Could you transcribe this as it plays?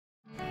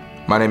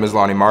My name is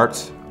Lonnie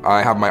Martz.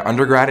 I have my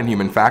undergrad in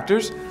human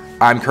factors.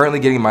 I'm currently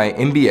getting my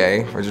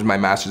MBA, which is my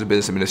Master's of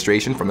Business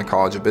Administration from the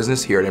College of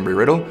Business here at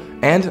Embry-Riddle,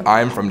 and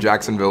I'm from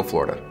Jacksonville,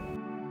 Florida.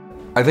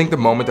 I think the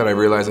moment that I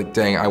realized, like,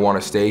 dang, I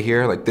want to stay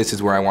here, like, this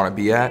is where I want to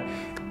be at,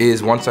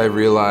 is once I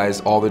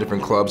realized all the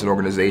different clubs and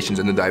organizations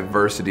and the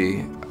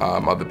diversity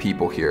of the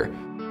people here.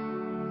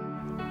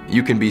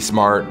 You can be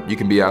smart, you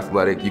can be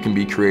athletic, you can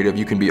be creative,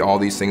 you can be all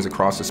these things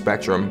across the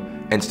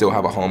spectrum and still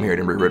have a home here at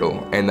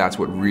Embry-Riddle, and that's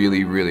what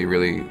really, really,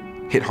 really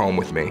hit home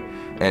with me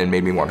and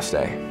made me want to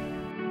stay.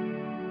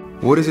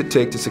 What does it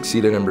take to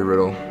succeed at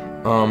Embry-Riddle?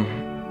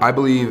 I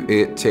believe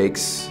it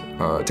takes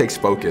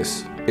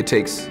focus. It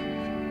takes,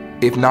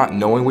 if not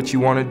knowing what you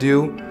want to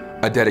do,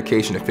 a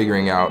dedication to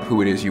figuring out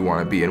who it is you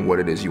want to be and what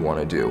it is you want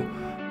to do.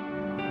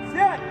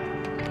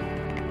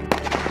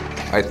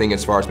 I think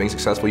as far as being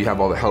successful, you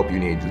have all the help you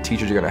need. The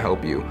teachers are going to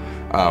help you.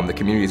 The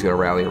community is going to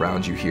rally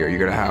around you here. You're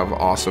going to have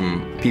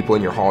awesome people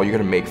in your hall. You're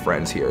going to make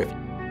friends here.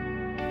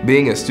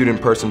 Being a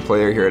student person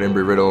player here at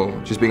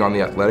Embry-Riddle, just being on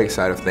the athletic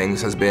side of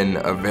things has been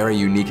a very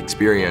unique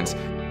experience.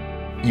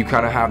 You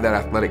kind of have that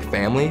athletic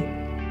family.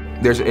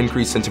 There's an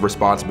increased sense of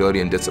responsibility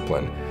and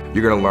discipline.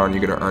 You're going to learn, you're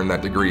going to earn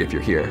that degree if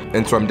you're here.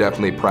 And so I'm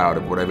definitely proud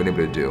of what I've been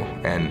able to do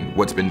and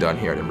what's been done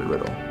here at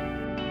Embry-Riddle.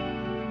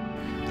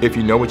 If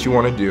you know what you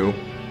want to do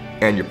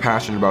and you're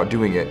passionate about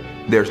doing it,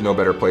 there's no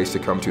better place to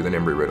come to than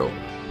Embry-Riddle.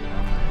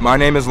 My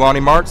name is Lonnie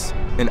Martz,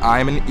 and I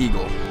am an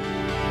Eagle.